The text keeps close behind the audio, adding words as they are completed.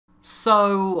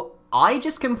So, I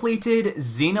just completed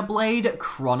Xenoblade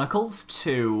Chronicles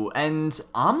 2, and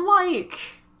I'm like...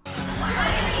 Don't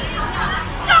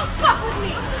fuck with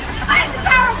me! I have the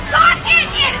power of God and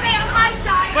anime on my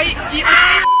side! Wait,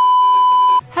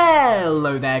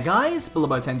 Hello there guys,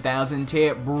 Billybo10K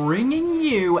here, bringing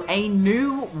you a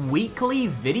new weekly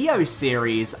video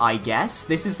series, I guess.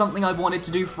 This is something I've wanted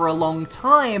to do for a long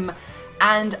time,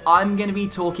 and I'm going to be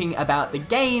talking about the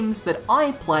games that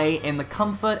I play in the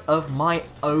comfort of my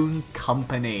own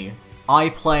company. I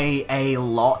play a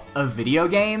lot of video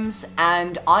games,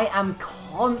 and I am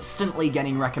constantly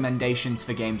getting recommendations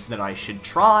for games that I should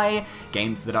try,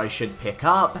 games that I should pick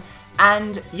up,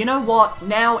 and you know what?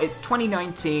 Now it's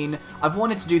 2019, I've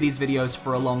wanted to do these videos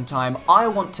for a long time. I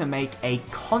want to make a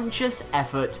conscious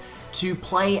effort to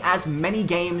play as many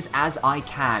games as I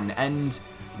can, and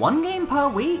one game per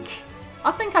week?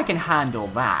 I think I can handle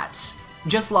that.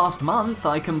 Just last month,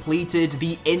 I completed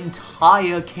the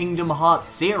entire Kingdom Hearts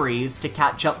series to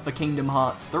catch up for Kingdom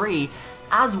Hearts 3,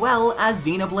 as well as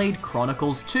Xenoblade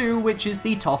Chronicles 2, which is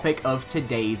the topic of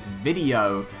today's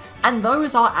video. And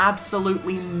those are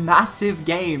absolutely massive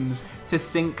games to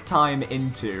sink time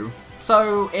into.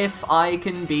 So if I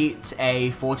can beat a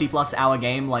 40+ hour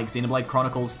game like Xenoblade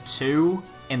Chronicles 2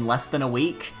 in less than a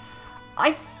week,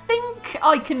 I think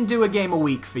I can do a game a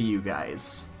week for you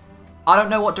guys. I don't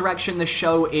know what direction the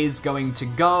show is going to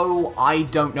go, I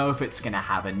don't know if it's going to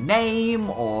have a name,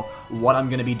 or what I'm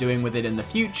going to be doing with it in the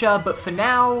future, but for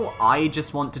now, I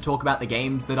just want to talk about the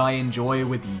games that I enjoy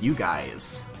with you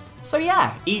guys. So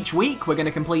yeah, each week we're going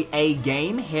to complete a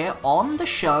game here on the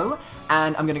show,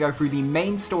 and I'm going to go through the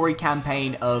main story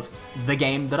campaign of the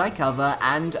game that I cover,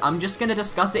 and I'm just going to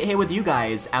discuss it here with you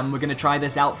guys, and we're going to try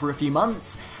this out for a few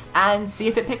months, and see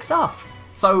if it picks up.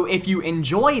 So if you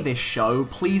enjoy this show,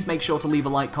 please make sure to leave a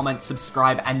like, comment,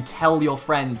 subscribe, and tell your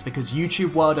friends, because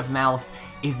YouTube word of mouth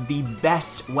is the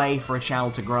best way for a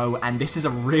channel to grow, and this is a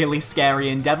really scary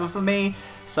endeavor for me,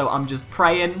 so I'm just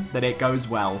praying that it goes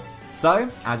well. So,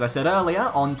 as I said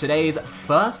earlier, on today's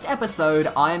first episode,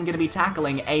 I am going to be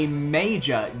tackling a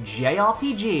major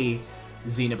JRPG,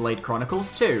 Xenoblade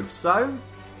Chronicles 2. So,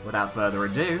 without further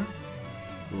ado,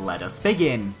 let us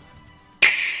begin.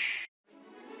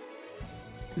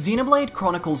 Xenoblade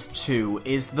Chronicles 2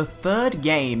 is the third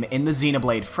game in the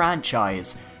Xenoblade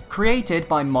franchise, created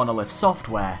by Monolith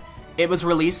Software. It was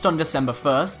released on December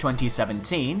 1st,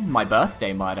 2017, my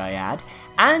birthday might I add,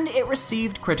 and it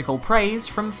received critical praise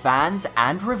from fans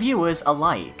and reviewers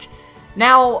alike.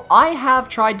 Now, I have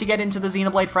tried to get into the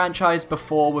Xenoblade franchise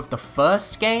before with the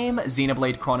first game,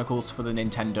 Xenoblade Chronicles for the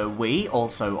Nintendo Wii,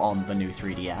 also on the new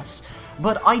 3DS,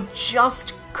 but I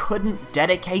just couldn't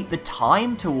dedicate the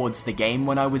time towards the game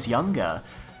when I was younger.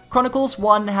 Chronicles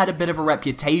 1 had a bit of a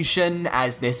reputation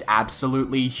as this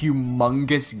absolutely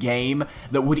humongous game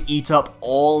that would eat up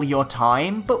all your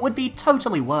time, but would be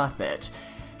totally worth it.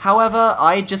 However,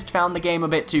 I just found the game a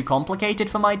bit too complicated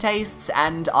for my tastes,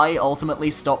 and I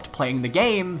ultimately stopped playing the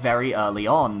game very early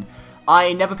on.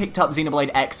 I never picked up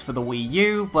Xenoblade X for the Wii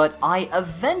U, but I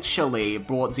eventually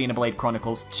bought Xenoblade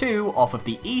Chronicles 2 off of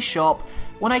the eShop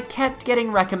when I kept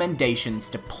getting recommendations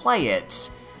to play it.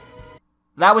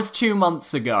 That was 2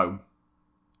 months ago.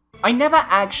 I never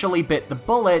actually bit the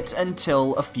bullet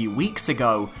until a few weeks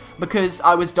ago, because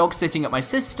I was dog-sitting at my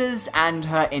sister's and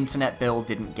her internet bill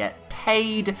didn't get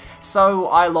paid, so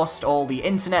I lost all the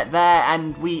internet there,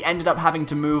 and we ended up having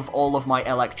to move all of my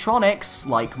electronics,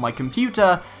 like my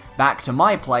computer, back to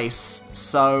my place,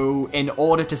 so in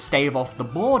order to stave off the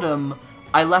boredom,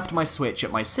 I left my Switch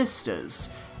at my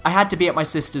sister's. I had to be at my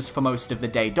sister's for most of the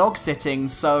day dog-sitting,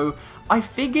 so I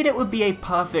figured it would be a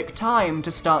perfect time to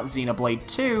start Xenoblade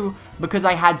 2 because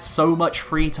I had so much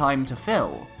free time to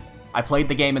fill. I played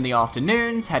the game in the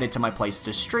afternoons, headed to my place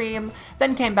to stream,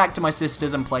 then came back to my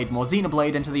sister's and played more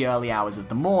Xenoblade into the early hours of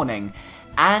the morning.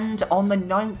 And on the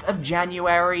 9th of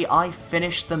January, I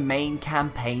finished the main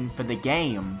campaign for the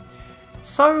game.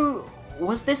 So,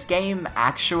 was this game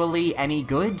actually any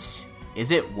good? Is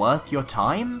it worth your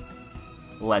time?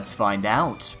 Let's find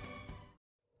out.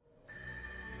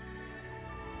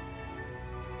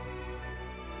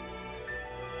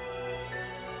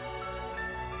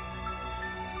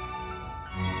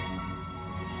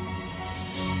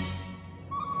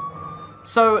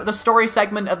 So, the story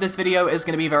segment of this video is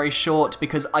going to be very short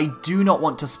because I do not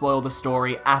want to spoil the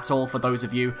story at all for those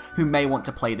of you who may want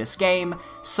to play this game,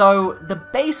 so the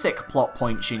basic plot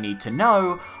points you need to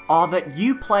know are that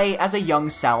you play as a young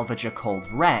salvager called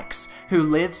Rex, who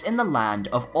lives in the land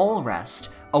of All Rest,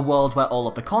 a world where all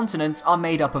of the continents are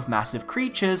made up of massive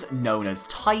creatures known as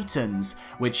Titans,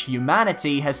 which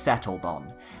humanity has settled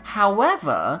on.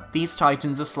 However, these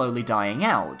Titans are slowly dying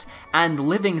out, and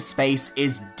living space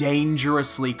is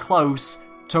dangerously close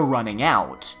to running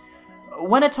out.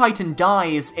 When a Titan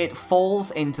dies, it falls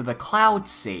into the Cloud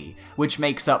Sea, which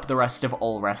makes up the rest of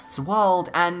Allrest's world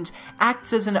and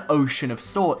acts as an ocean of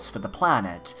sorts for the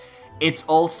planet. It's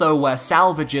also where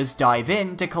salvagers dive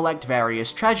in to collect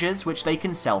various treasures which they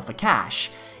can sell for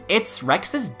cash. It's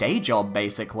Rex's day job,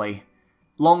 basically.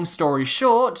 Long story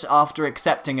short, after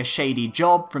accepting a shady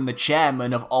job from the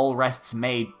chairman of Allrest's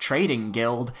Maid Trading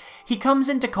Guild, he comes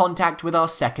into contact with our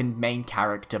second main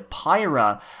character,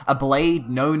 Pyra, a blade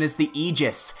known as the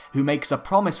Aegis, who makes a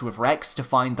promise with Rex to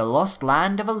find the lost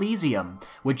land of Elysium,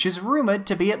 which is rumoured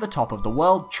to be at the top of the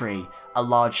World Tree, a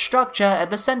large structure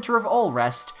at the centre of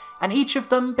Allrest, and each of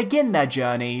them begin their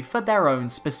journey for their own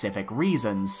specific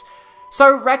reasons.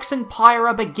 So Rex and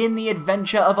Pyra begin the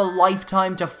adventure of a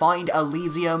lifetime to find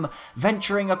Elysium,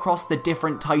 venturing across the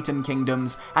different Titan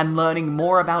kingdoms and learning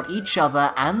more about each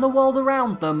other and the world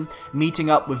around them, meeting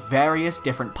up with various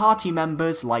different party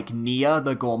members like Nia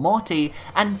the Gormoti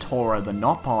and Tora the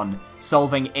Nopon,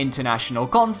 solving international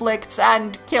conflicts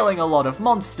and killing a lot of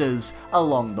monsters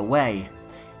along the way.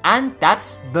 And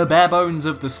that's the bare bones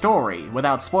of the story,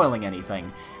 without spoiling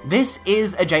anything. This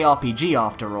is a JRPG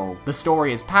after all, the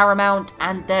story is paramount,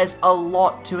 and there's a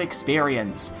lot to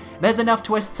experience. There's enough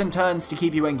twists and turns to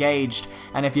keep you engaged,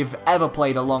 and if you've ever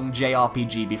played a long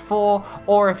JRPG before,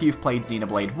 or if you've played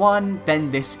Xenoblade 1, then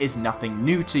this is nothing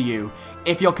new to you.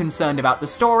 If you're concerned about the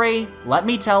story, let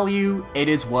me tell you, it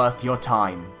is worth your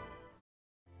time.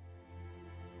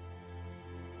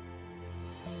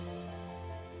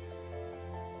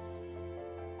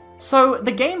 So,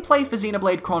 the gameplay for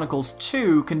Xenoblade Chronicles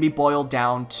 2 can be boiled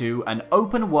down to an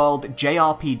open-world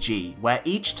JRPG, where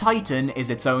each Titan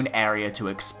is its own area to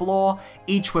explore,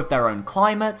 each with their own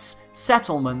climates,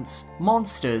 settlements,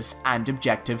 monsters, and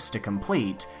objectives to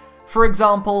complete. For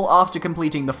example, after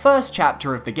completing the first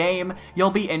chapter of the game, you'll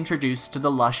be introduced to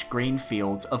the lush green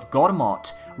fields of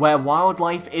Gormott, where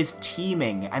wildlife is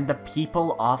teeming and the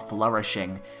people are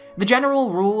flourishing. The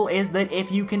general rule is that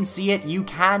if you can see it, you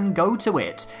can go to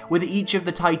it, with each of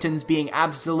the Titans being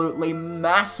absolutely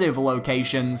massive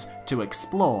locations to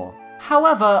explore.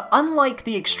 However, unlike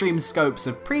the extreme scopes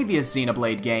of previous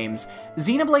Xenoblade games,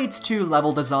 Xenoblade's 2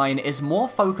 level design is more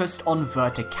focused on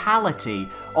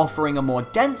verticality, offering a more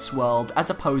dense world as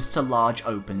opposed to large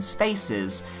open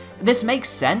spaces. This makes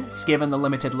sense, given the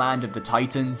limited land of the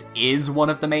Titans is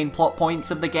one of the main plot points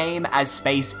of the game, as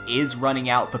space is running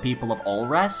out for people of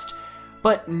Allrest.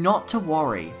 But not to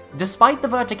worry. Despite the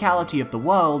verticality of the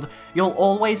world, you'll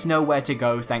always know where to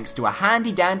go thanks to a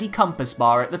handy-dandy compass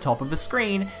bar at the top of the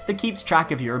screen that keeps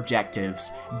track of your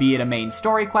objectives, be it a main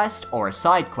story quest or a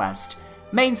side quest.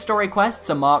 Main story quests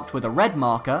are marked with a red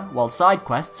marker, while side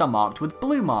quests are marked with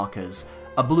blue markers.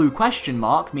 A blue question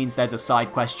mark means there's a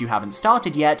side quest you haven't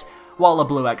started yet, while a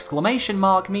blue exclamation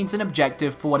mark means an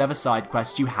objective for whatever side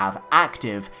quest you have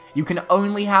active. You can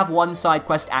only have one side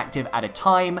quest active at a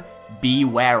time, be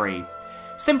wary.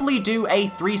 Simply do a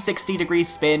 360-degree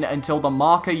spin until the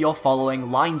marker you're following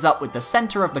lines up with the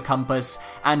center of the compass,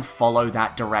 and follow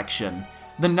that direction.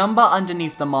 The number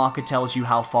underneath the marker tells you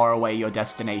how far away your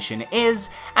destination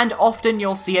is, and often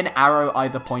you'll see an arrow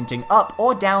either pointing up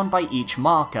or down by each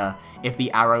marker. If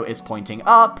the arrow is pointing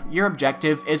up, your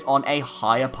objective is on a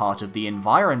higher part of the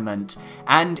environment,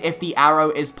 and if the arrow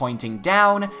is pointing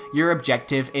down, your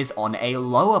objective is on a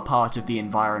lower part of the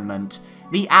environment.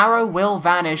 The arrow will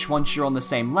vanish once you're on the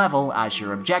same level as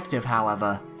your objective,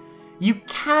 however. You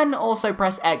can also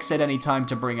press X at any time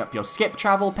to bring up your skip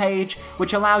travel page,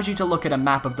 which allows you to look at a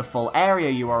map of the full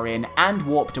area you are in and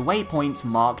warp to waypoints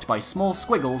marked by small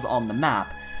squiggles on the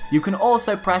map. You can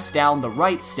also press down the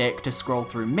right stick to scroll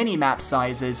through mini-map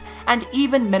sizes, and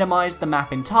even minimize the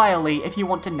map entirely if you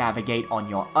want to navigate on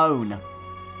your own.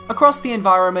 Across the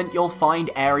environment, you'll find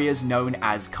areas known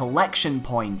as collection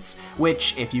points,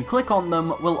 which, if you click on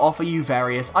them, will offer you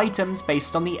various items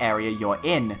based on the area you're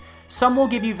in. Some will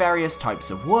give you various types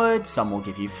of wood, some will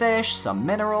give you fish, some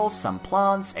minerals, some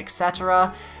plants,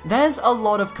 etc. There's a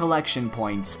lot of collection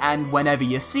points, and whenever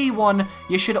you see one,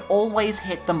 you should always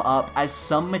hit them up, as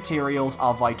some materials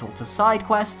are vital to side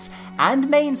quests and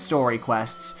main story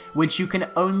quests, which you can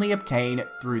only obtain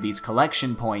through these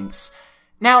collection points.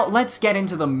 Now, let's get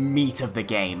into the meat of the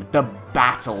game, the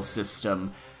battle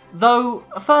system. Though,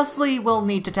 firstly, we'll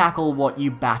need to tackle what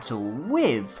you battle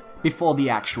with before the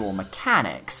actual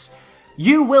mechanics.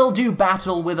 You will do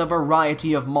battle with a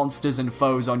variety of monsters and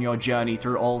foes on your journey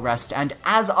through Allrest, and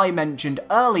as I mentioned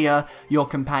earlier, your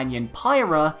companion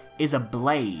Pyra is a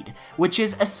blade, which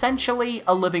is essentially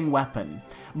a living weapon.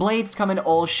 Blades come in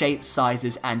all shapes,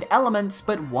 sizes, and elements,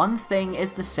 but one thing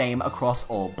is the same across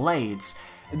all blades.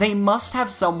 They must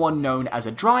have someone known as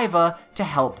a driver to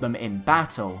help them in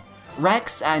battle.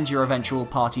 Rex and your eventual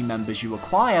party members you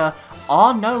acquire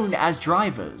are known as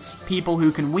drivers, people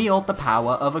who can wield the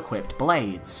power of equipped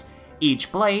blades.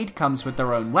 Each blade comes with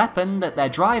their own weapon that their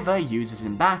driver uses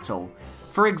in battle.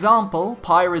 For example,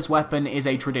 Pyra's weapon is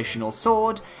a traditional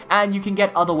sword, and you can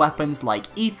get other weapons like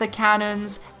ether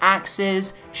cannons,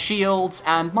 axes, shields,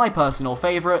 and my personal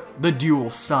favourite, the dual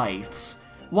scythes.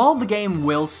 While the game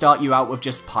will start you out with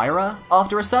just Pyra,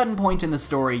 after a certain point in the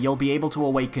story you'll be able to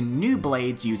awaken new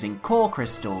blades using core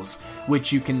crystals,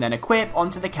 which you can then equip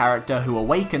onto the character who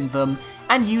awakened them,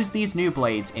 and use these new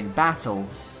blades in battle.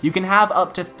 You can have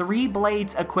up to 3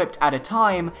 blades equipped at a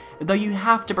time, though you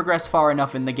have to progress far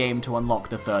enough in the game to unlock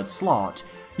the 3rd slot.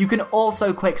 You can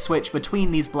also quick switch between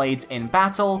these blades in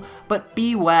battle, but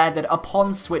beware that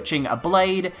upon switching a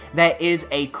blade, there is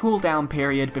a cooldown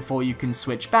period before you can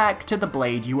switch back to the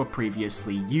blade you were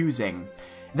previously using.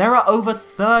 There are over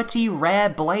 30 rare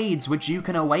blades which you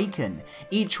can awaken,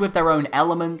 each with their own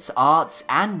elements, arts,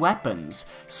 and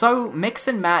weapons, so mix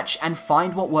and match and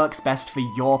find what works best for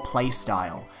your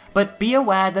playstyle. But be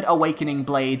aware that awakening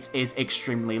blades is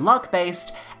extremely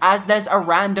luck-based, as there's a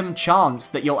random chance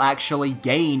that you'll actually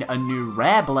gain a new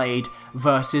rare blade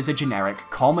versus a generic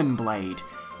common blade.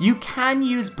 You can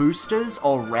use boosters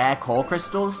or rare core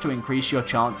crystals to increase your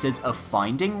chances of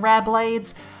finding rare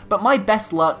blades, but my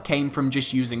best luck came from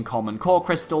just using common core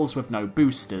crystals with no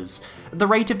boosters. The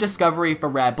rate of discovery for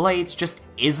rare blades just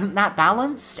isn't that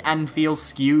balanced, and feels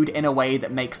skewed in a way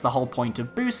that makes the whole point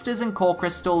of boosters and core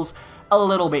crystals a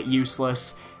little bit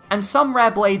useless, and some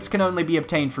rare blades can only be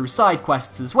obtained through side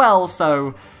quests as well,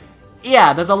 so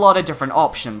yeah, there's a lot of different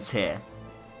options here.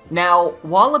 Now,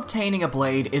 while obtaining a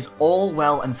blade is all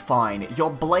well and fine, your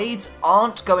blades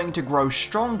aren't going to grow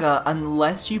stronger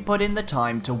unless you put in the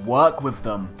time to work with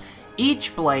them.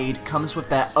 Each blade comes with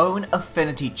their own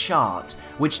affinity chart,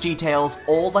 which details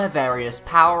all their various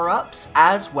power-ups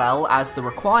as well as the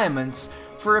requirements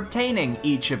for obtaining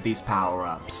each of these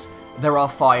power-ups. There are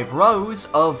 5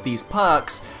 rows of these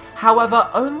perks, however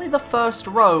only the first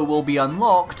row will be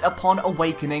unlocked upon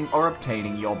awakening or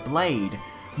obtaining your blade.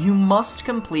 You must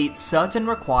complete certain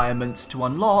requirements to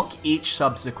unlock each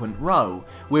subsequent row,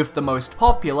 with the most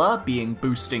popular being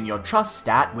boosting your trust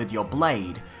stat with your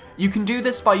blade. You can do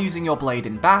this by using your blade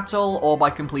in battle, or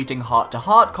by completing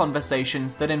heart-to-heart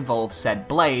conversations that involve said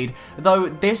blade, though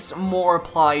this more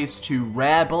applies to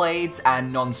rare blades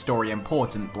and non-story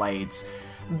important blades.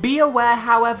 Be aware,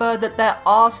 however, that there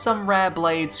are some rare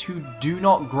blades who do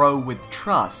not grow with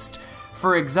trust.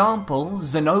 For example,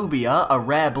 Zenobia, a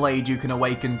rare blade you can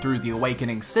awaken through the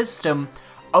awakening system,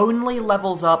 only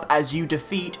levels up as you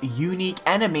defeat unique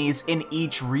enemies in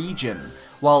each region,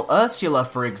 while Ursula,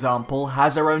 for example,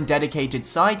 has her own dedicated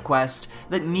side quest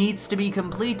that needs to be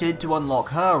completed to unlock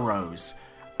her rows.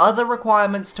 Other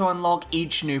requirements to unlock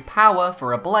each new power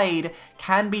for a blade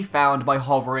can be found by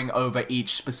hovering over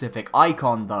each specific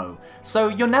icon though, so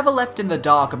you're never left in the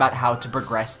dark about how to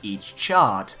progress each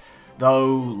chart.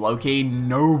 Though, low-key,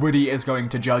 nobody is going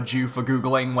to judge you for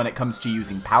googling when it comes to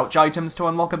using pouch items to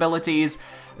unlock abilities.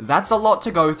 That's a lot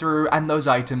to go through, and those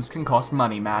items can cost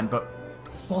money, man, but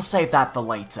we'll save that for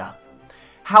later.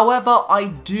 However, I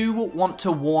do want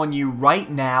to warn you right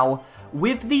now,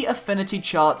 with the affinity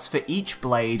charts for each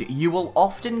blade, you will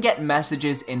often get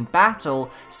messages in battle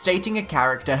stating a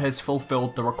character has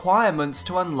fulfilled the requirements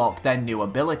to unlock their new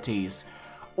abilities.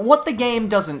 What the game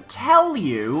doesn't tell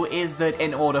you is that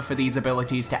in order for these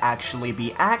abilities to actually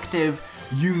be active,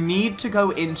 you need to go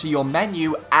into your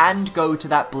menu and go to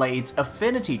that blade's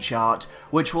affinity chart,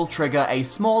 which will trigger a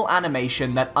small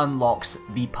animation that unlocks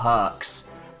the perks.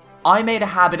 I made a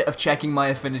habit of checking my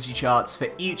affinity charts for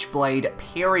each blade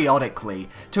periodically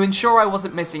to ensure I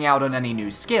wasn't missing out on any new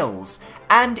skills,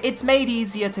 and it's made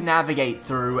easier to navigate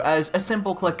through as a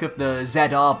simple click of the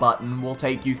ZR button will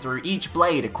take you through each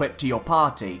blade equipped to your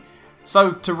party.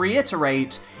 So to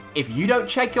reiterate, if you don't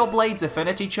check your blade's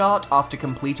affinity chart after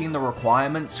completing the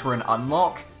requirements for an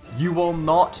unlock, you will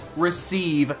not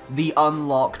receive the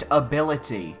unlocked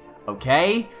ability.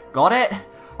 Okay? Got it?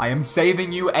 I am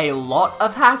saving you a lot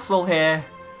of hassle here.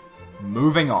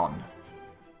 Moving on.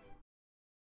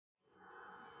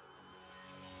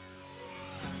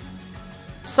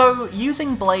 So,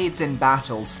 using blades in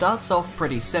battle starts off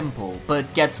pretty simple,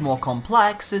 but gets more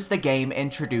complex as the game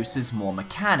introduces more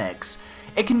mechanics.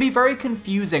 It can be very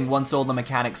confusing once all the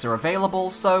mechanics are available,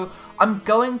 so I'm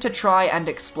going to try and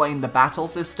explain the battle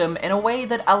system in a way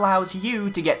that allows you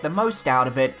to get the most out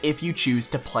of it if you choose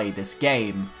to play this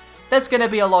game. There's gonna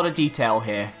be a lot of detail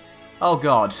here. Oh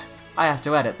god, I have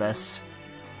to edit this.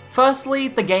 Firstly,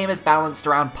 the game is balanced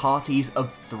around parties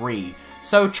of 3,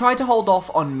 so try to hold off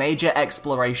on major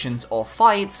explorations or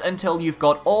fights until you've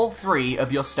got all 3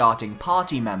 of your starting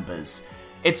party members.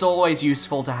 It's always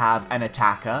useful to have an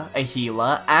attacker, a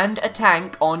healer, and a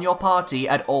tank on your party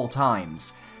at all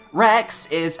times.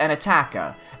 Rex is an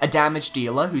attacker, a damage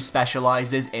dealer who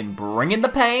specializes in bringing the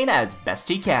pain as best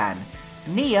he can.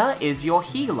 Nia is your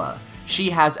healer. She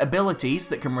has abilities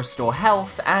that can restore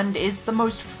health and is the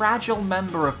most fragile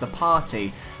member of the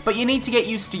party, but you need to get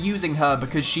used to using her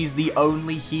because she's the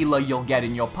only healer you'll get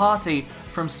in your party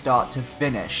from start to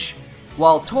finish.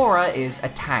 While Tora is a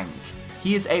tank.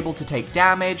 He is able to take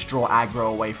damage, draw aggro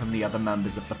away from the other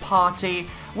members of the party,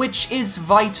 which is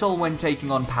vital when taking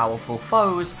on powerful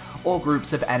foes or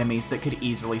groups of enemies that could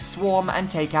easily swarm and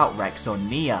take out Rex or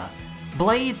Nia.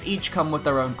 Blades each come with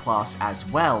their own class as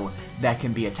well. There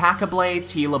can be attacker blades,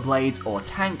 healer blades, or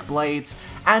tank blades,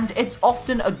 and it's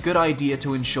often a good idea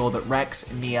to ensure that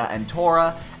Rex, Nia, and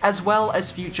Tora, as well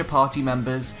as future party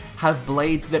members, have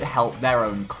blades that help their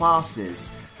own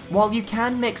classes. While you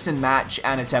can mix and match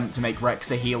and attempt to make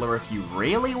Rex a healer if you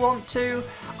really want to,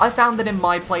 I found that in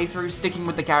my playthrough, sticking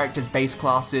with the character's base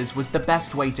classes was the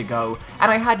best way to go,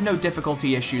 and I had no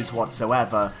difficulty issues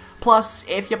whatsoever. Plus,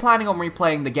 if you're planning on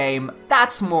replaying the game,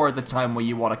 that's more the time where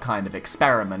you want to kind of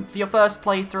experiment. For your first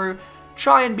playthrough,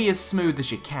 try and be as smooth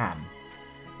as you can.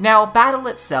 Now, battle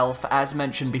itself, as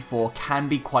mentioned before, can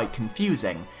be quite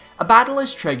confusing. A battle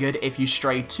is triggered if you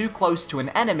stray too close to an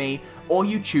enemy, or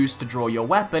you choose to draw your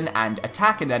weapon and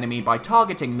attack an enemy by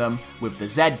targeting them with the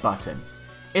Z button.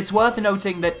 It's worth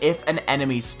noting that if an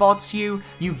enemy spots you,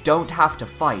 you don't have to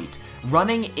fight.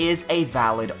 Running is a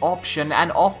valid option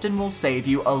and often will save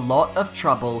you a lot of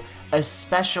trouble,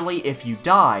 especially if you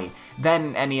die.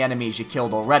 Then any enemies you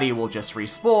killed already will just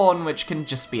respawn, which can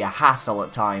just be a hassle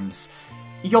at times.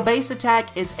 Your base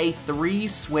attack is a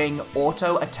 3-swing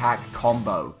auto-attack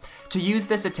combo. To use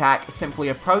this attack, simply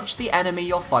approach the enemy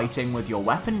you're fighting with your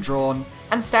weapon drawn,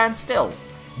 and stand still.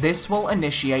 This will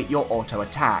initiate your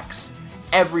auto-attacks.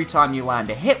 Every time you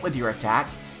land a hit with your attack,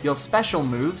 your special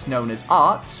moves, known as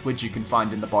arts, which you can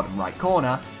find in the bottom right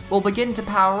corner, will begin to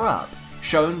power up,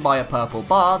 shown by a purple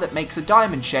bar that makes a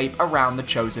diamond shape around the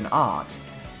chosen art.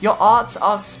 Your arts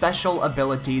are special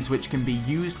abilities which can be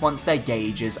used once their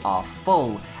gauges are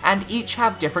full, and each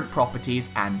have different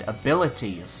properties and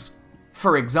abilities.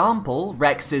 For example,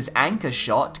 Rex's Anchor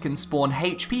Shot can spawn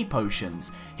HP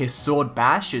potions, his Sword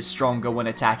Bash is stronger when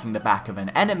attacking the back of an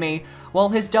enemy, while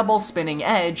his Double Spinning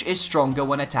Edge is stronger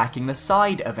when attacking the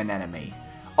side of an enemy.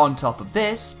 On top of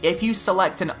this, if you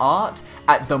select an art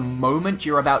at the moment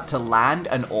you're about to land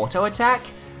an auto attack,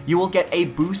 you will get a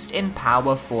boost in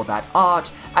power for that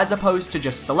art, as opposed to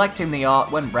just selecting the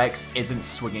art when Rex isn't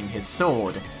swinging his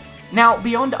sword. Now,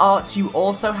 beyond arts, you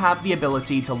also have the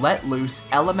ability to let loose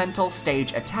elemental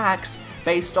stage attacks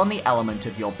based on the element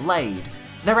of your blade.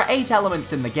 There are 8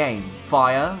 elements in the game: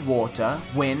 fire, water,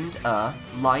 wind, earth,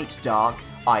 light, dark,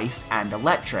 ice, and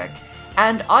electric.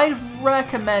 And I'd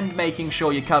recommend making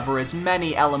sure you cover as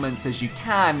many elements as you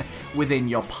can within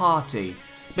your party,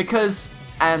 because,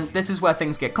 and this is where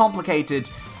things get complicated,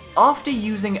 after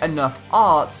using enough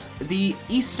arts, the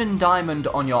Eastern Diamond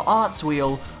on your arts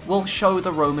wheel will show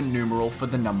the Roman numeral for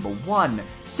the number 1,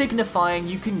 signifying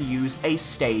you can use a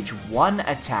stage 1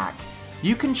 attack.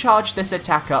 You can charge this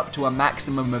attack up to a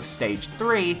maximum of stage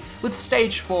 3, with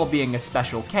stage 4 being a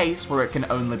special case where it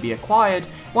can only be acquired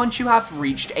once you have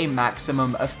reached a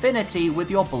maximum affinity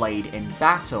with your blade in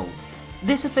battle.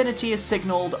 This affinity is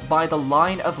signaled by the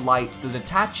line of light that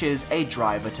attaches a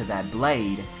driver to their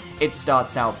blade. It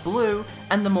starts out blue,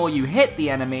 and the more you hit the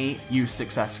enemy, use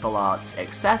successful arts,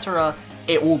 etc.,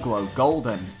 it will glow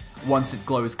golden. Once it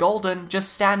glows golden,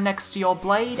 just stand next to your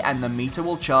blade and the meter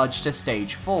will charge to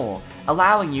stage 4,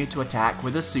 allowing you to attack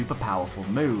with a super powerful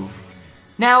move.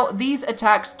 Now, these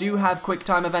attacks do have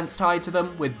QuickTime events tied to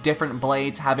them, with different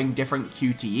blades having different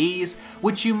QTEs,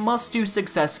 which you must do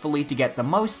successfully to get the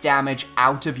most damage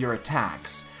out of your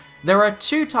attacks. There are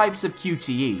 2 types of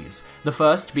QTEs, the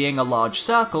first being a large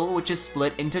circle which is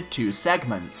split into 2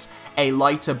 segments, a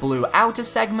lighter blue outer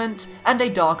segment and a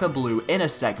darker blue inner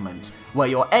segment, where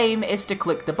your aim is to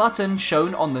click the button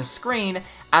shown on the screen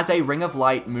as a ring of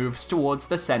light moves towards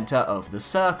the center of the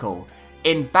circle.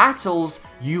 In battles,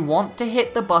 you want to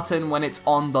hit the button when it's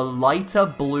on the lighter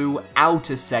blue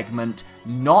outer segment,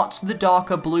 not the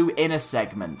darker blue inner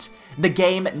segment. The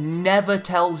game never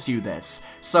tells you this,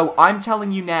 so I'm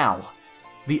telling you now.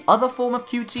 The other form of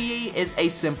QTE is a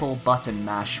simple button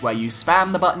mash, where you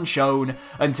spam the button shown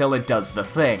until it does the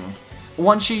thing.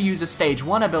 Once you use a stage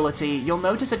 1 ability, you'll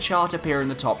notice a chart appear in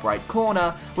the top right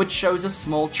corner, which shows a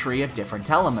small tree of different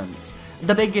elements.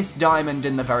 The biggest diamond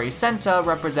in the very center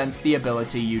represents the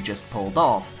ability you just pulled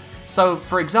off. So,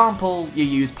 for example, you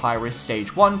use Pyrus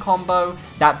stage 1 combo,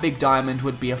 that big diamond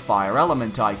would be a fire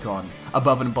element icon.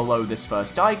 Above and below this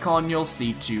first icon, you'll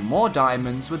see 2 more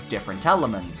diamonds with different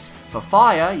elements. For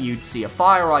fire, you'd see a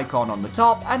fire icon on the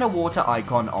top and a water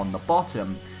icon on the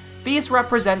bottom. These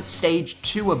represent stage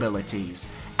 2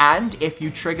 abilities, and if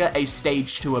you trigger a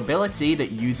stage 2 ability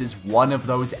that uses one of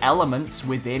those elements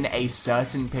within a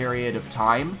certain period of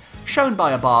time, shown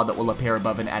by a bar that will appear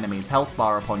above an enemy's health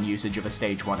bar upon usage of a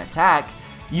stage 1 attack,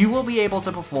 you will be able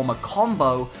to perform a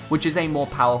combo, which is a more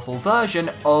powerful version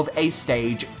of a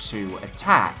stage 2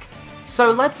 attack.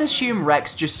 So let's assume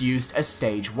Rex just used a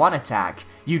stage 1 attack.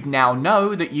 You'd now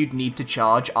know that you'd need to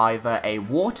charge either a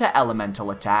water elemental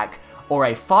attack or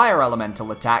a fire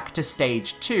elemental attack to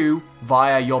stage 2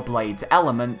 via your blade's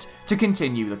element to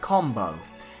continue the combo.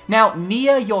 Now,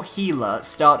 Nia, your healer,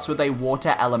 starts with a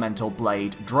water elemental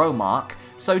blade Dromark,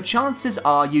 so chances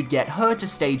are you'd get her to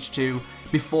stage 2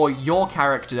 before your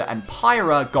character and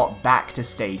Pyra got back to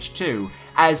stage 2,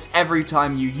 as every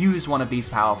time you use one of these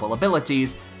powerful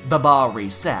abilities, the bar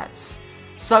resets.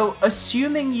 So,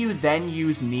 assuming you then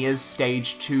use Nia's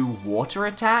stage 2 water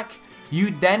attack,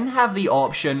 you'd then have the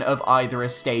option of either a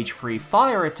stage 3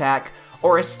 fire attack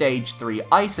or a stage 3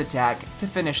 ice attack to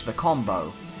finish the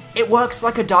combo. It works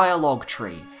like a dialogue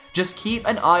tree. Just keep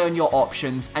an eye on your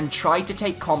options and try to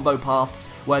take combo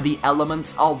paths where the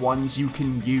elements are ones you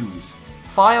can use.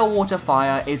 Fire, water,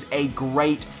 fire is a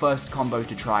great first combo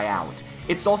to try out.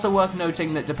 It's also worth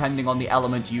noting that depending on the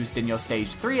element used in your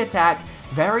stage 3 attack,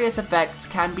 various effects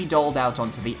can be doled out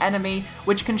onto the enemy,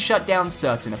 which can shut down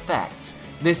certain effects.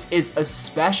 This is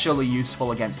especially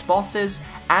useful against bosses,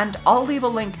 and I'll leave a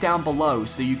link down below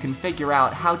so you can figure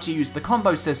out how to use the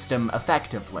combo system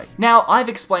effectively. Now, I've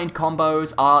explained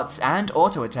combos, arts, and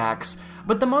auto attacks,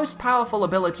 but the most powerful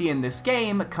ability in this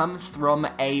game comes from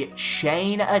a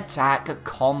chain attack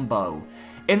combo.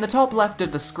 In the top left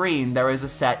of the screen, there is a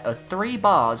set of 3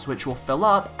 bars which will fill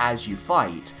up as you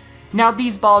fight. Now,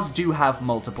 these bars do have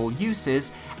multiple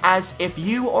uses, as if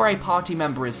you or a party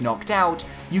member is knocked out,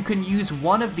 you can use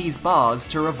one of these bars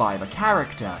to revive a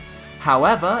character.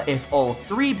 However, if all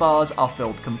 3 bars are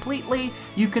filled completely,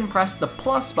 you can press the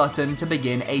plus button to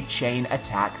begin a chain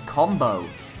attack combo.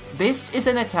 This is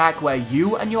an attack where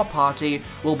you and your party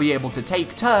will be able to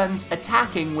take turns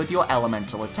attacking with your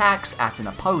elemental attacks at an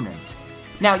opponent.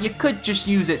 Now, you could just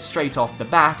use it straight off the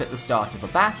bat at the start of a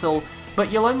battle,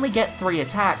 but you'll only get 3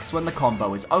 attacks when the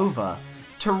combo is over.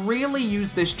 To really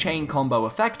use this chain combo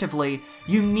effectively,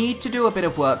 you need to do a bit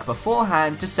of work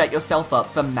beforehand to set yourself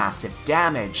up for massive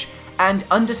damage, and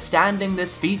understanding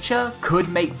this feature could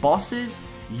make bosses,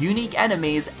 unique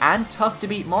enemies, and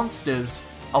tough-to-beat monsters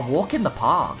a walk in the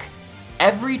park.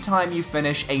 Every time you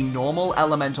finish a normal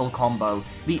elemental combo,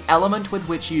 the element with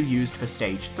which you used for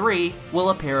stage 3 will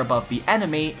appear above the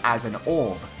enemy as an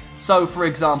orb. So, for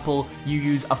example, you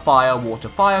use a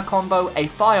fire-water-fire combo, a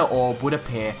fire orb would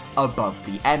appear above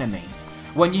the enemy.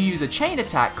 When you use a chain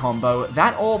attack combo,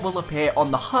 that orb will appear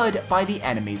on the HUD by the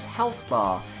enemy's health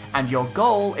bar, and your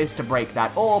goal is to break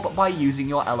that orb by using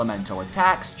your elemental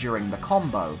attacks during the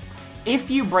combo.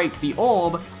 If you break the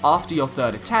orb after your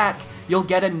 3rd attack, you'll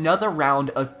get another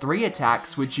round of 3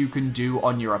 attacks which you can do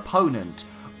on your opponent.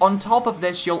 On top of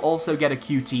this, you'll also get a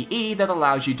QTE that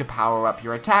allows you to power up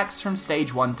your attacks from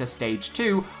stage 1 to stage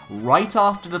 2 right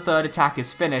after the 3rd attack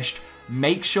is finished.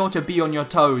 Make sure to be on your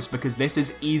toes because this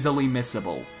is easily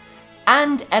missable.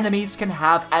 And enemies can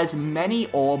have as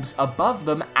many orbs above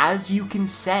them as you can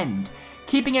send,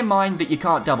 keeping in mind that you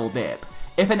can't double dip.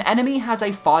 If an enemy has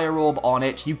a fire orb on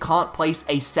it, you can't place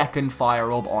a second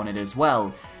fire orb on it as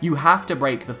well. You have to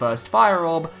break the first fire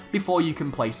orb before you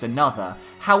can place another.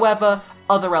 However,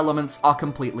 other elements are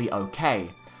completely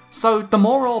okay. So the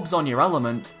more orbs on your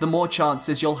element, the more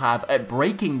chances you'll have at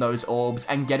breaking those orbs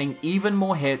and getting even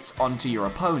more hits onto your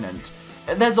opponent.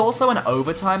 There's also an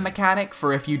overtime mechanic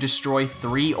for if you destroy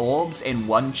 3 orbs in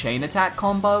one chain attack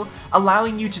combo,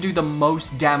 allowing you to do the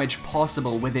most damage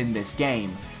possible within this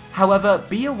game. However,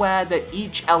 be aware that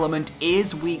each element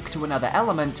is weak to another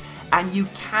element, and you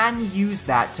can use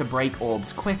that to break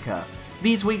orbs quicker.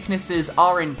 These weaknesses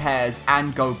are in pairs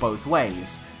and go both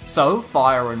ways. So,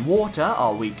 fire and water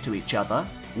are weak to each other,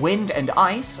 wind and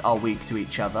ice are weak to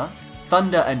each other,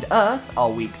 Thunder and Earth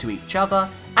are weak to each other,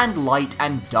 and Light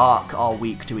and Dark are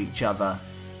weak to each other.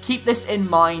 Keep this in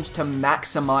mind to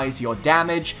maximize your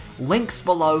damage. Links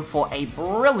below for a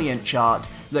brilliant chart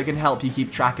that can help you keep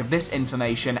track of this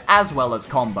information as well as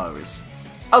combos.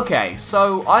 Okay,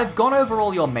 so I've gone over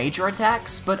all your major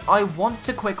attacks, but I want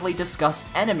to quickly discuss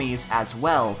enemies as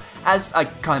well, as I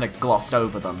kinda glossed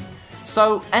over them.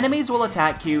 So, enemies will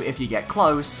attack you if you get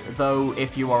close, though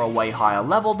if you are a way higher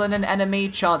level than an enemy,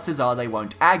 chances are they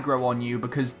won't aggro on you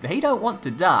because they don't want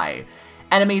to die.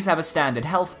 Enemies have a standard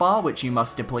health bar, which you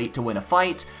must deplete to win a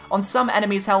fight. On some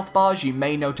enemies' health bars, you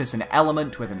may notice an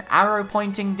element with an arrow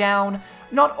pointing down.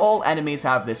 Not all enemies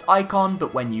have this icon,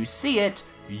 but when you see it,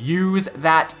 use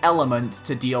that element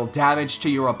to deal damage to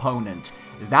your opponent.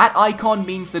 That icon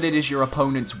means that it is your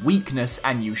opponent's weakness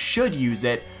and you should use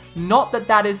it, not that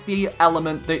that is the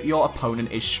element that your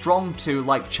opponent is strong to,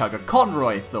 like Chugga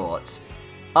Conroy thought.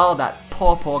 Oh, that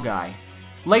poor guy.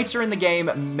 Later in the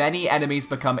game, many enemies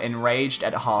become enraged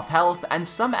at half health, and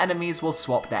some enemies will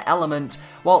swap their element,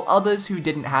 while others who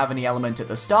didn't have any element at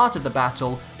the start of the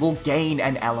battle will gain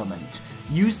an element.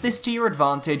 Use this to your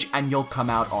advantage and you'll come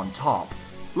out on top.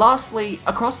 Lastly,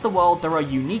 across the world there are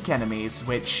unique enemies,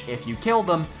 which, if you kill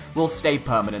them, will stay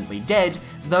permanently dead,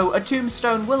 though a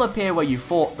tombstone will appear where you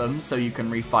fought them, so you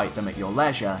can refight them at your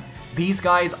leisure. These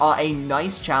guys are a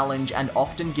nice challenge and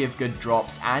often give good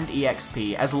drops and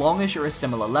EXP as long as you're a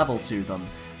similar level to them.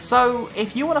 So,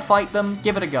 if you want to fight them,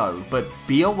 give it a go, but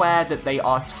be aware that they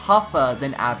are tougher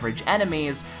than average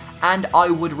enemies, and I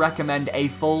would recommend a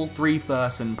full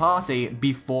 3-person party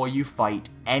before you fight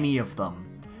any of them.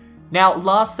 Now,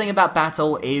 last thing about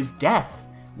battle is death.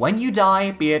 When you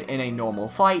die, be it in a normal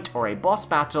fight or a boss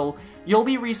battle, you'll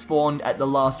be respawned at the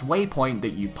last waypoint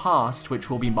that you passed, which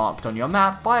will be marked on your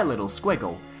map by a little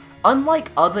squiggle.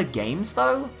 Unlike other games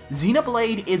though,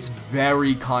 Xenoblade is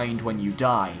very kind when you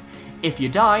die. If you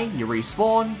die, you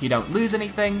respawn, you don't lose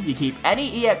anything, you keep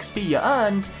any EXP you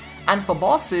earned, and for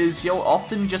bosses, you'll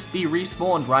often just be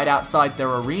respawned right outside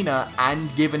their arena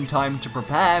and given time to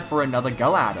prepare for another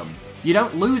go at them. You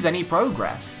don't lose any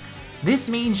progress. This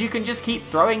means you can just keep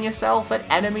throwing yourself at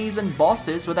enemies and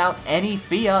bosses without any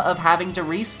fear of having to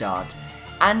restart.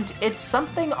 And it's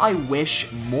something I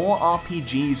wish more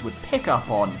RPGs would pick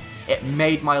up on. It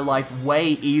made my life way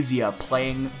easier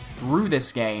playing through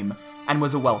this game, and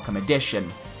was a welcome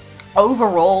addition.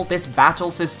 Overall, this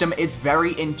battle system is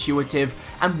very intuitive,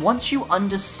 and once you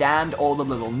understand all the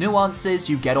little nuances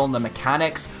you get on the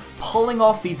mechanics, pulling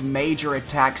off these major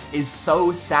attacks is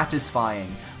so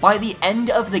satisfying. By the end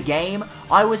of the game,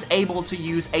 I was able to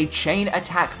use a chain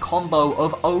attack combo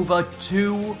of over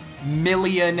 2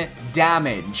 million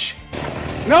damage.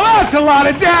 Now that's a lot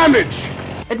of damage!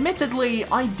 Admittedly,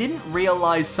 I didn't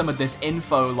realize some of this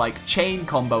info like chain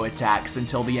combo attacks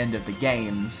until the end of the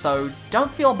game, so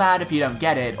don't feel bad if you don't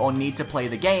get it or need to play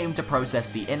the game to process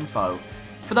the info.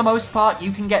 For the most part,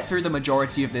 you can get through the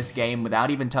majority of this game without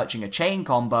even touching a chain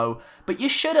combo, but you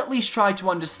should at least try to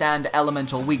understand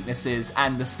elemental weaknesses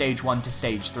and the stage 1 to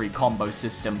stage 3 combo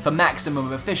system for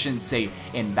maximum efficiency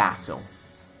in battle.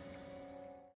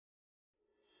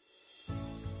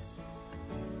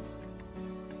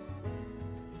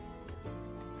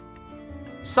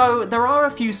 So, there are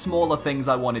a few smaller things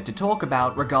I wanted to talk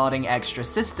about regarding extra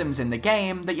systems in the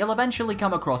game that you'll eventually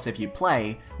come across if you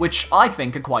play, which I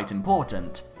think are quite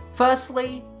important.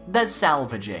 Firstly, there's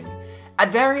salvaging.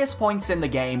 At various points in the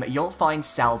game, you'll find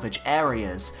salvage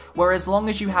areas, where as long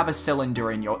as you have a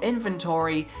cylinder in your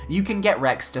inventory, you can get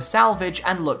wrecks to salvage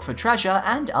and look for treasure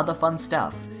and other fun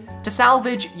stuff. To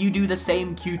salvage, you do the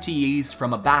same QTEs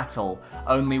from a battle,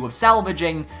 only with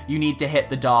salvaging, you need to hit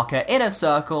the darker inner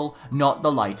circle, not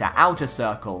the lighter outer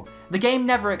circle. The game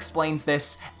never explains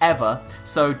this, ever,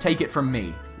 so take it from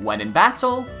me. When in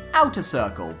battle, outer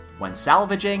circle. When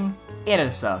salvaging, inner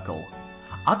circle.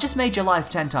 I've just made your life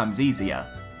 10 times easier.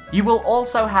 You will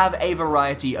also have a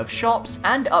variety of shops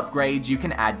and upgrades you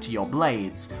can add to your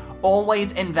blades.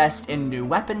 Always invest in new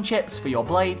weapon chips for your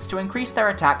blades to increase their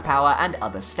attack power and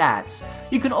other stats.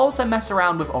 You can also mess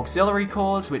around with auxiliary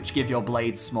cores, which give your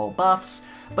blades small buffs,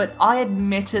 but I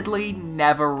admittedly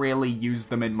never really used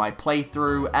them in my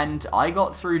playthrough, and I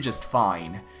got through just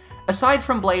fine. Aside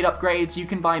from blade upgrades, you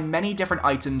can buy many different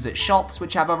items at shops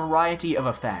which have a variety of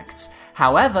effects.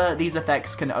 However, these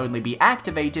effects can only be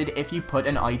activated if you put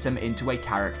an item into a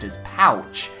character's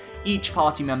pouch. Each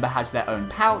party member has their own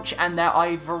pouch, and there are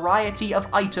a variety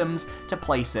of items to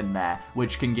place in there,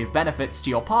 which can give benefits to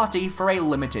your party for a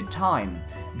limited time.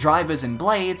 Drivers and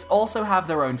blades also have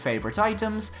their own favourite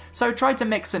items, so try to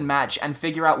mix and match and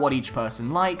figure out what each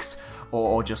person likes.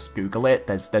 or just Google it.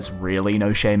 There's really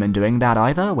no shame in doing that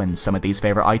either, when some of these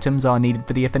favorite items are needed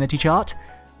for the affinity chart.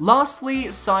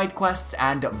 Lastly, side quests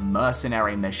and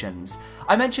mercenary missions.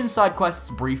 I mentioned side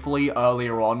quests briefly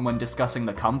earlier on when discussing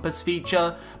the compass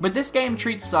feature, but this game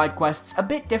treats side quests a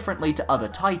bit differently to other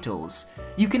titles.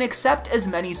 You can accept as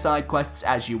many side quests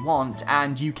as you want,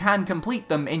 and you can complete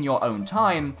them in your own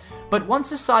time, but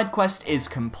once a side quest is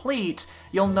complete,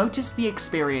 you'll notice the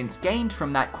experience gained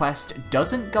from that quest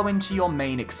doesn't go into your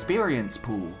main experience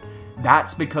pool.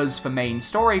 That's because for main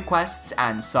story quests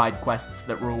and side quests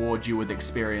that reward you with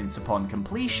experience upon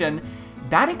completion,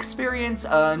 that experience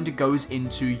earned goes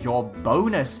into your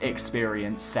bonus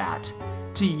experience stat.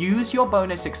 To use your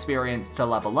bonus experience to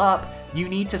level up, you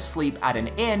need to sleep at an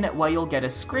inn where you'll get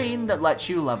a screen that lets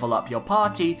you level up your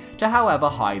party to however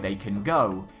high they can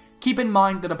go. Keep in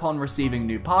mind that upon receiving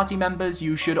new party members,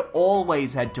 you should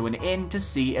always head to an inn to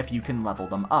see if you can level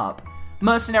them up.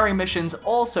 Mercenary missions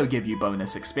also give you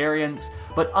bonus experience,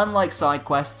 but unlike side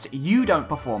quests, you don't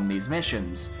perform these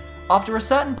missions. After a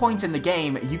certain point in the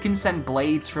game, you can send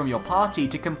blades from your party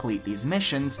to complete these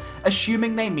missions,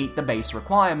 assuming they meet the base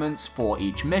requirements for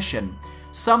each mission.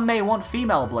 Some may want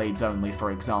female blades only,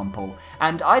 for example,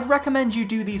 and I'd recommend you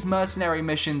do these mercenary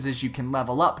missions as you can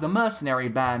level up the mercenary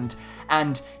band,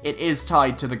 and it is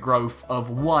tied to the growth of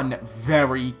one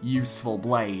very useful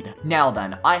blade. Now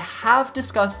then, I have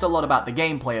discussed a lot about the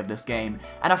gameplay of this game,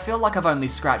 and I feel like I've only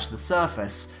scratched the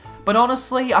surface. But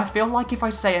honestly, I feel like if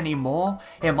I say any more,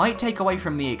 it might take away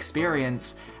from the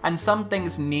experience, and some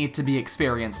things need to be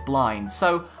experienced blind,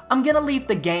 so I'm gonna leave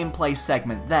the gameplay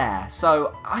segment there,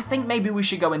 so I think maybe we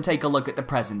should go and take a look at the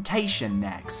presentation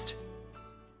next.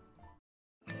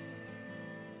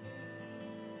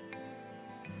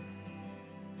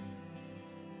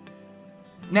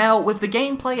 Now, with the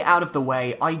gameplay out of the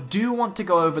way, I do want to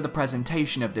go over the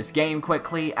presentation of this game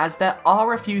quickly, as there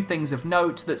are a few things of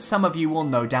note that some of you will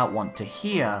no doubt want to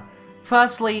hear.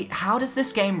 Firstly, how does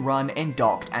this game run in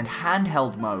docked and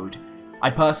handheld mode? I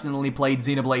personally played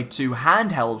Xenoblade 2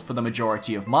 handheld for the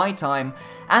majority of my time,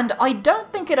 and I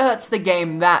don't think it hurts the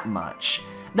game that much.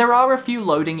 There are a few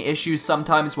loading issues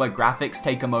sometimes where graphics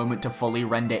take a moment to fully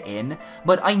render in,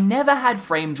 but I never had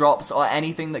frame drops or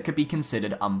anything that could be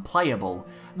considered unplayable.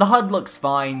 The HUD looks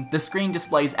fine, the screen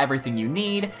displays everything you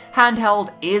need,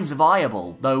 handheld is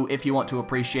viable, though if you want to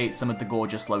appreciate some of the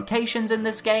gorgeous locations in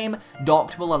this game,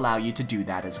 docked will allow you to do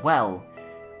that as well.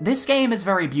 This game is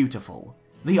very beautiful.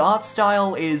 The art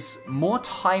style is more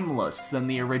timeless than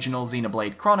the original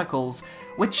Xenoblade Chronicles,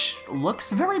 which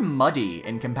looks very muddy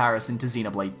in comparison to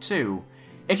Xenoblade 2.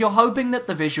 If you're hoping that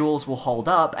the visuals will hold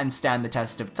up and stand the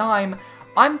test of time,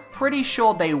 I'm pretty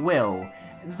sure they will.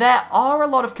 There are a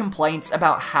lot of complaints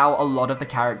about how a lot of the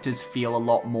characters feel a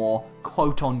lot more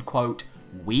quote-unquote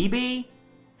weeby.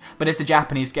 But it's a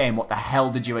Japanese game, what the hell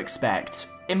did you expect?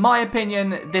 In my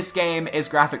opinion, this game is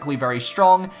graphically very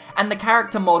strong, and the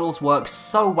character models work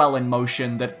so well in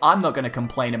motion that I'm not going to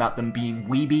complain about them being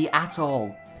weeby at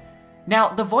all. Now,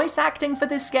 the voice acting for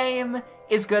this game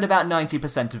is good about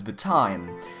 90% of the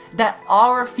time. There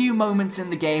are a few moments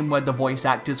in the game where the voice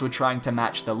actors were trying to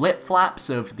match the lip flaps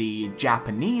of the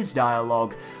Japanese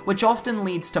dialogue, which often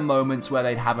leads to moments where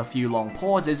they'd have a few long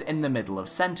pauses in the middle of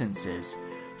sentences.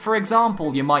 For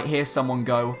example, you might hear someone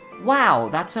go, "Wow,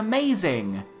 that's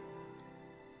amazing!"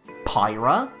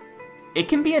 Pyra? It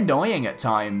can be annoying at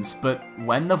times, but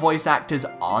when the voice actors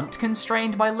aren't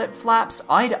constrained by lip flaps,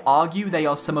 I'd argue they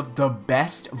are some of the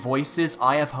best voices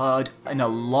I have heard in a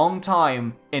long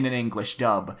time in an English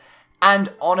dub. And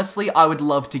honestly, I would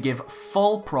love to give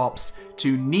full props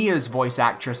to Nia's voice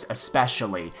actress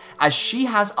especially, as she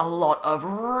has a lot of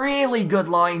really good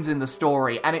lines in the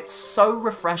story, and it's so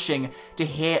refreshing to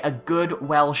hear a good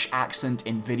Welsh accent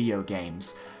in video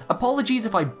games. Apologies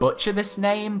if I butcher this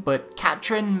name, but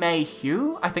Catrin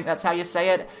Mayhew, I think that's how you say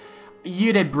it.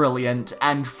 You did brilliant,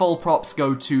 and full props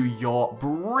go to your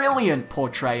brilliant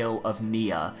portrayal of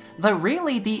Nia. Though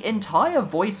really, the entire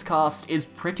voice cast is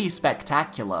pretty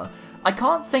spectacular. I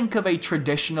can't think of a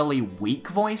traditionally weak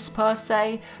voice per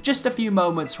se, just a few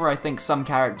moments where I think some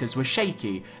characters were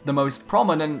shaky, the most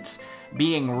prominent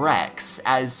being Rex,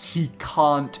 as he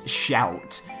can't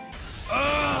shout.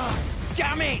 Ugh!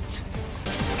 Damn it!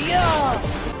 Yeah!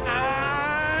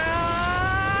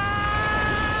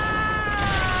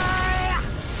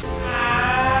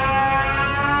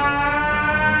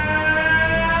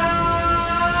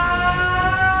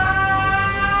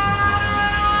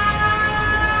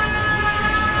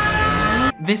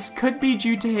 This could be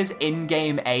due to his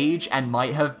in-game age and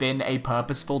might have been a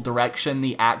purposeful direction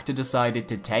the actor decided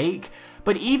to take,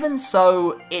 but even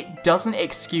so, it doesn't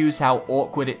excuse how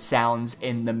awkward it sounds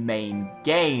in the main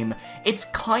game. It's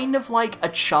kind of like a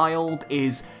child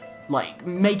is, like,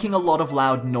 making a lot of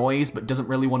loud noise but doesn't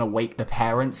really want to wake the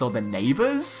parents or the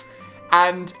neighbors,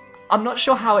 and I'm not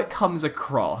sure how it comes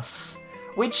across.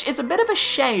 Which is a bit of a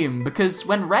shame, because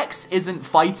when Rex isn't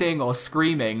fighting or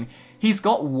screaming, he's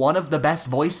got one of the best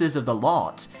voices of the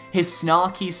lot. His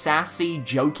snarky, sassy,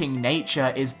 joking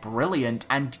nature is brilliant,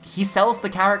 and he sells the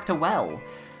character well.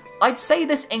 I'd say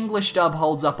this English dub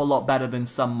holds up a lot better than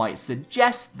some might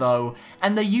suggest though,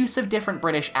 and the use of different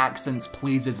British accents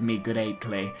pleases me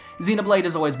greatly. Xenoblade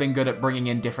has always been good at bringing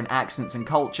in different accents and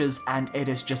cultures, and it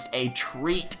is just a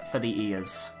treat for the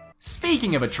ears.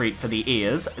 Speaking of a treat for the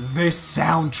ears, this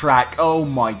soundtrack, oh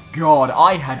my god,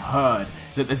 I had heard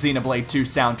that the Xenoblade 2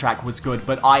 soundtrack was good,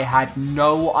 but I had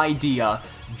no idea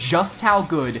just how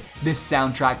good this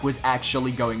soundtrack was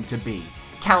actually going to be.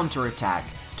 Counterattack,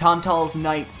 Tantal's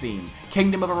Night theme,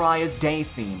 Kingdom of Araya's Day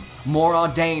theme, More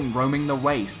Ardain roaming the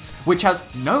wastes, which has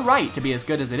no right to be as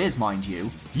good as it is, mind you.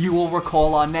 You Will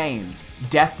Recall Our Names,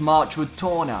 Death March with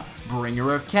Torna,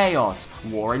 Bringer of Chaos,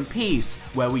 War and Peace,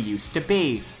 Where We Used to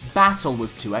Be, Battle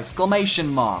with 2 exclamation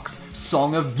marks,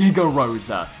 Song of Giga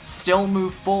Rosa, Still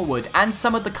Move Forward, and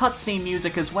some of the cutscene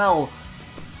music as well.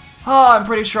 Oh, I'm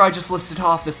pretty sure I just listed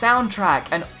half the soundtrack,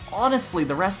 and honestly,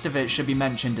 the rest of it should be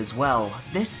mentioned as well.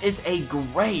 This is a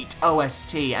great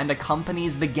OST and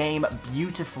accompanies the game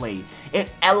beautifully.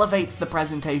 It elevates the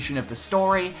presentation of the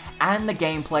story and the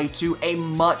gameplay to a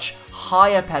much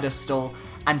higher pedestal,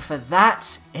 and for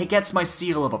that, it gets my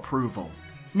seal of approval.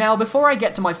 Now, before I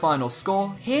get to my final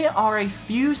score, here are a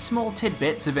few small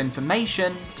tidbits of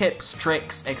information, tips,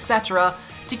 tricks, etc.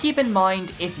 to keep in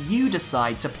mind if you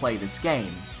decide to play this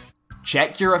game.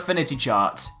 Check your affinity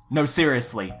chart. No,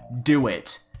 seriously, do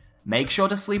it. Make sure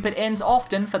to sleep at inns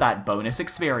often for that bonus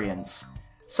experience.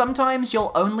 Sometimes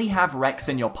you'll only have Rex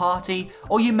in your party,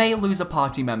 or you may lose a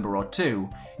party member or two.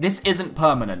 This isn't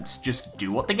permanent, just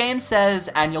do what the game says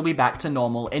and you'll be back to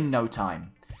normal in no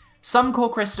time. Some core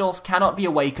crystals cannot be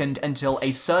awakened until a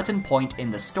certain point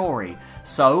in the story,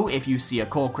 so if you see a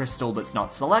core crystal that's not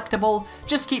selectable,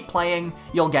 just keep playing,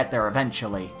 you'll get there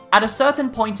eventually. At a certain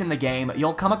point in the game,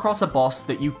 you'll come across a boss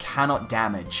that you cannot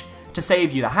damage. To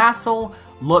save you the hassle,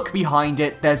 look behind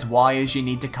it, there's wires you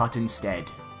need to cut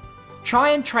instead. Try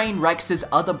and train Rex's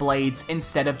other blades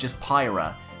instead of just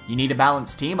Pyra. You need a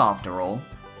balanced team after all.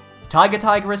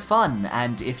 Tiger is fun,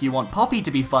 and if you want Poppy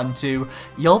to be fun too,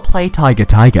 you'll play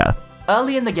Tiger.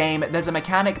 Early in the game, there's a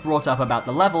mechanic brought up about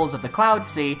the levels of the Cloud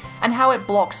Sea and how it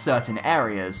blocks certain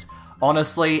areas.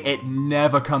 Honestly, it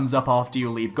never comes up after you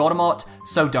leave Godamot,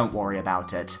 so don't worry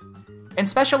about it. In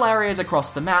special areas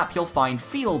across the map, you'll find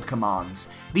field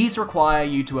commands. These require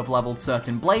you to have leveled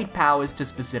certain blade powers to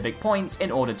specific points in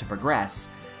order to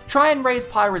progress. Try and raise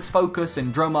Pyra's focus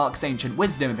and Dromark's ancient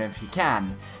wisdom if you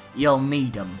can. You'll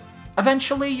need them.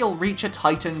 Eventually, you'll reach a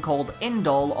titan called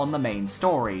Indol on the main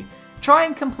story. Try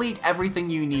and complete everything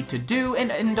you need to do in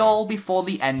Indol before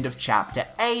the end of Chapter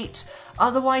 8,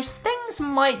 otherwise things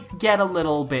might get a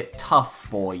little bit tough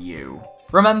for you.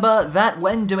 Remember that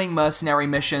when doing mercenary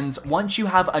missions, once you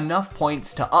have enough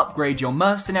points to upgrade your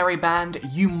mercenary band,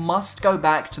 you must go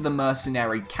back to the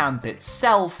mercenary camp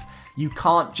itself. You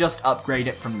can't just upgrade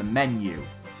it from the menu.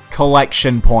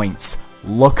 Collection points.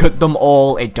 Look at them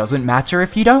all, it doesn't matter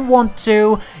if you don't want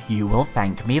to, you will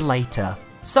thank me later.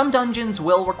 Some dungeons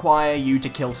will require you to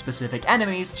kill specific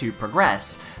enemies to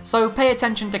progress, so pay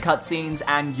attention to cutscenes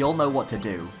and you'll know what to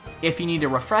do. If you need a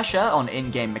refresher on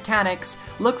in-game mechanics,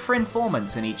 look for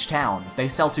informants in each town, they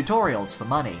sell tutorials for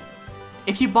money.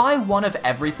 If you buy one of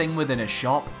everything within a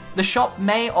shop, the shop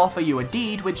may offer you a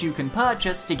deed which you can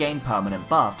purchase to gain permanent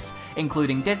buffs,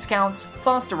 including discounts,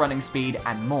 faster running speed,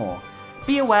 and more.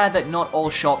 Be aware that not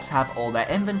all shops have all their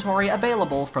inventory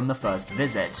available from the first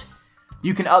visit.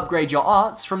 You can upgrade your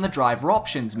arts from the driver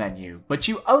options menu, but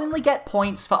you only get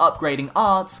points for upgrading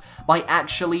arts by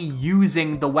actually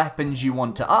using the weapons you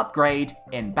want to upgrade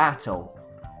in battle.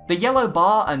 The yellow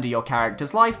bar under your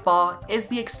character's life bar is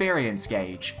the experience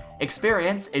gauge.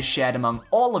 Experience is shared among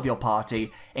all of your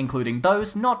party, including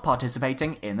those not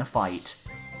participating in the fight.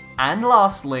 And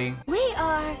lastly, We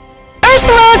are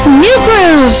Ursula's New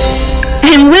Groove,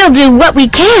 and we'll do what we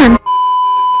can.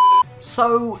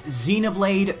 So,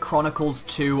 Xenoblade Chronicles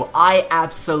 2, I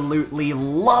absolutely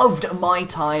loved my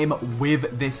time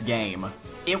with this game.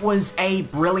 It was a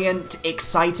brilliant,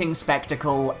 exciting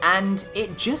spectacle, and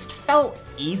it just felt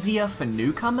easier for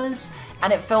newcomers,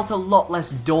 and it felt a lot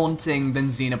less daunting than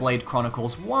Xenoblade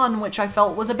Chronicles 1, which I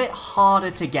felt was a bit harder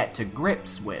to get to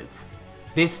grips with.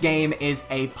 This game is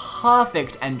a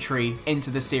perfect entry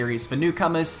into the series for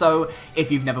newcomers, so if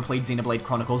you've never played Xenoblade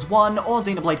Chronicles 1 or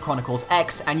Xenoblade Chronicles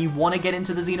X and you want to get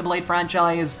into the Xenoblade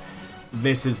franchise,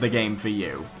 this is the game for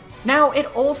you. Now, it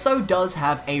also does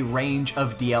have a range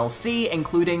of DLC,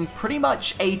 including pretty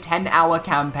much a 10-hour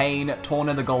campaign, Torn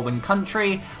of the Golden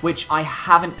Country, which I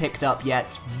haven't picked up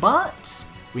yet, but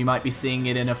we might be seeing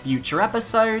it in a future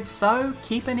episode, so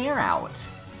keep an ear out.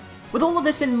 With all of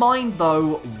this in mind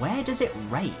though, where does it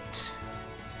rate?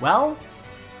 Well,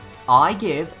 I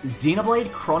give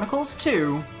Xenoblade Chronicles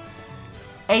 2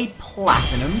 a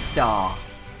Platinum Star.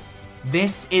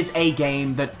 This is a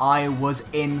game that I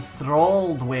was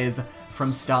enthralled with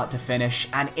from start to finish,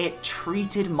 and it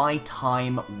treated my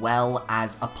time well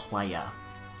as a player.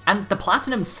 And the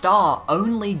Platinum Star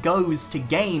only goes to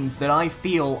games that I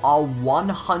feel are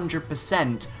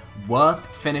 100%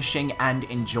 worth finishing and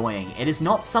enjoying. It is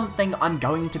not something I'm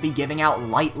going to be giving out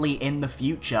lightly in the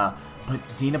future, but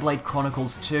Xenoblade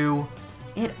Chronicles 2,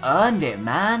 it earned it,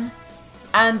 man.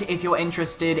 And if you're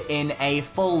interested in a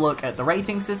full look at the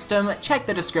rating system, check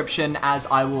the description as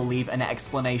I will leave an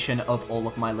explanation of all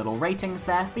of my little ratings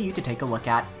there for you to take a look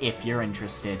at if you're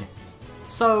interested.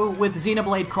 So with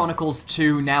Xenoblade Chronicles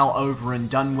 2 now over and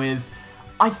done with,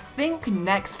 I think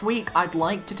next week I'd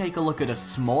like to take a look at a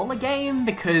smaller game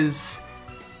because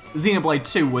Xenoblade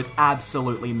 2 was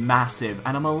absolutely massive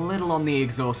and I'm a little on the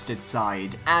exhausted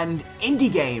side, and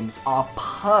indie games are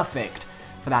perfect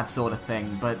for that sort of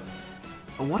thing, but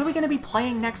what are we going to be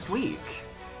playing next week?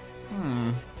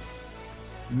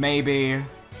 Maybe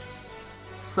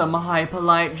some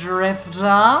Hyperlight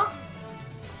Drifter?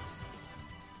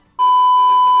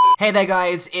 Hey there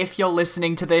guys, if you're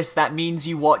listening to this, that means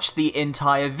you watched the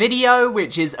entire video,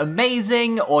 which is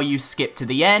amazing, or you skipped to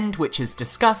the end, which is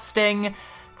disgusting.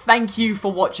 Thank you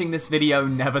for watching this video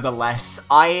nevertheless.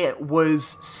 I was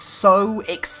so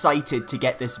excited to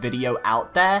get this video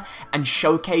out there and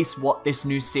showcase what this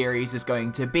new series is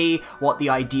going to be, what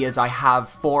the ideas I have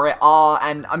for it are,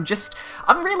 and I'm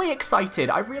really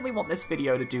excited. I really want this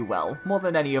video to do well, more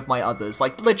than any of my others.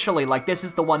 Like, literally, like, this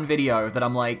is the one video that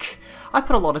I'm like, I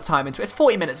put a lot of time into it. It's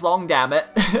 40 minutes long, damn it.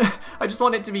 I just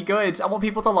want it to be good. I want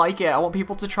people to like it. I want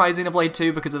people to try Xenoblade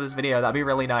 2 because of this video. That'd be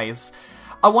really nice.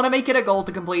 I want to make it a goal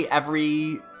to complete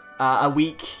every a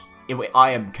week.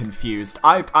 I am confused.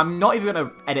 I'm not even going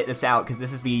to edit this out because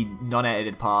this is the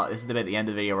non-edited part. This is the bit at the end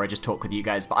of the video where I just talk with you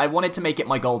guys. But I wanted to make it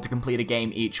my goal to complete a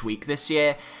game each week this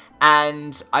year.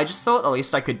 And I just thought the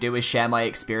least I could do is share my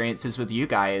experiences with you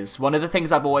guys. One of the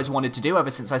things I've always wanted to do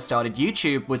ever since I started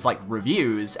YouTube was like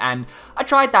reviews, and I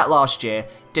tried that last year,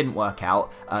 didn't work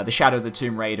out. The Shadow of the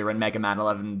Tomb Raider and Mega Man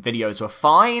 11 videos were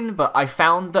fine, but I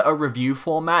found that a review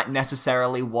format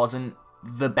necessarily wasn't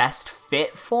the best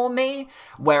fit for me,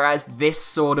 whereas this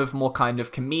sort of more kind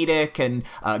of comedic and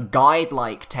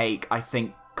guide-like take, I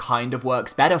think, kind of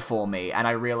works better for me, and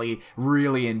I really,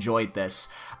 really enjoyed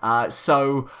this. I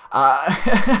just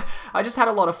had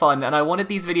a lot of fun, and I wanted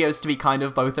these videos to be kind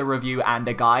of both a review and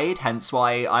a guide, hence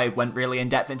why I went really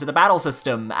in-depth into the battle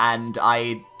system, and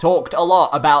I talked a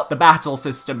lot about the battle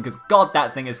system, because god,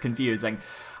 that thing is confusing.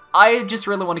 I just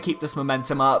really want to keep this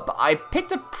momentum up. I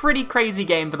picked a pretty crazy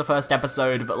game for the first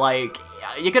episode, but like,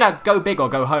 you're gonna go big or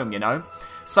go home, you know?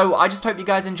 So I just hope you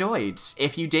guys enjoyed.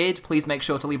 If you did, please make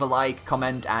sure to leave a like,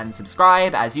 comment, and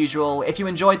subscribe, as usual. If you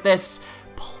enjoyed this,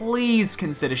 please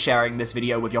consider sharing this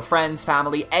video with your friends,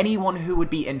 family, anyone who would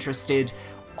be interested.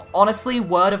 Honestly,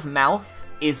 word of mouth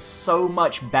is so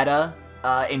much better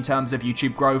in terms of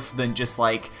YouTube growth than just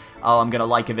like, oh, I'm gonna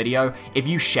like a video. If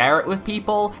you share it with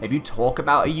people, if you talk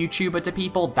about a YouTuber to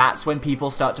people, that's when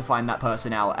people start to find that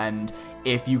person out, and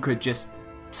if you could just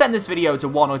send this video to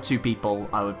 1 or 2 people,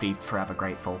 I would be forever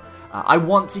grateful. I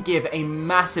want to give a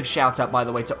massive shout out, by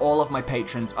the way, to all of my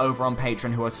patrons over on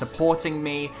Patreon who are supporting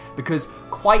me, because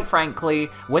quite frankly,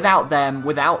 without them,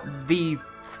 without the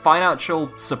financial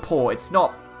support, it's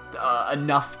not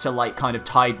enough to like kind of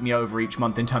tide me over each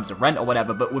month in terms of rent or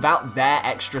whatever, but without their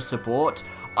extra support,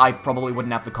 I probably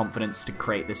wouldn't have the confidence to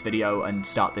create this video and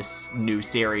start this new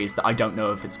series that I don't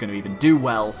know if it's going to even do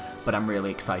well, but I'm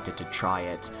really excited to try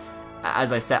it.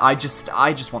 As I said, I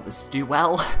just want this to do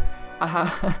well,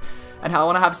 and I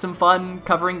want to have some fun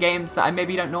covering games that I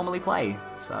maybe don't normally play.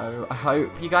 So I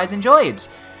hope you guys enjoyed.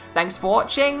 Thanks for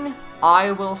watching.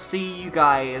 I will see you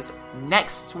guys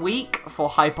next week for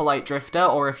Hyperlight Drifter,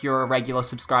 or if you're a regular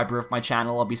subscriber of my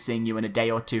channel, I'll be seeing you in a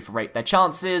day or 2 for Rate Their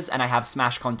Chances, and I have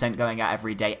Smash content going out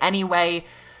every day anyway.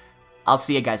 I'll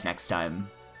see you guys next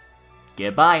time.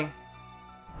 Goodbye.